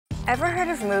Ever heard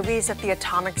of movies at the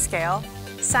atomic scale?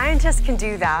 Scientists can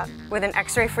do that with an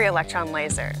X-ray free electron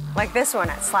laser, like this one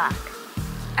at SLAC.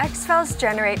 XFELs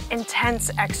generate intense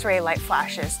X-ray light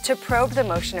flashes to probe the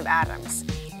motion of atoms.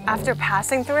 After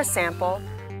passing through a sample,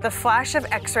 the flash of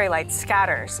X-ray light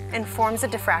scatters and forms a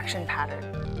diffraction pattern.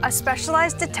 A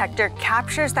specialized detector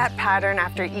captures that pattern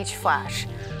after each flash,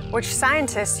 which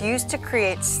scientists use to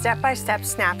create step-by-step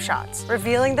snapshots,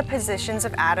 revealing the positions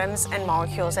of atoms and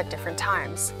molecules at different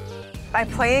times. By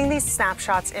playing these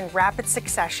snapshots in rapid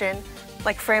succession,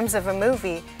 like frames of a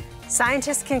movie,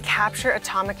 scientists can capture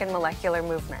atomic and molecular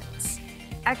movements.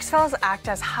 XFELs act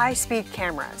as high-speed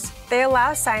cameras. They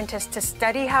allow scientists to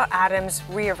study how atoms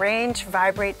rearrange,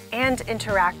 vibrate, and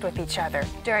interact with each other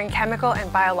during chemical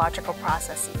and biological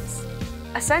processes.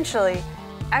 Essentially,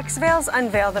 XFELs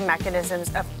unveil the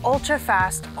mechanisms of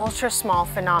ultrafast, ultrasmall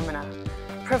phenomena,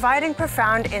 providing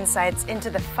profound insights into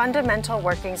the fundamental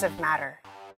workings of matter.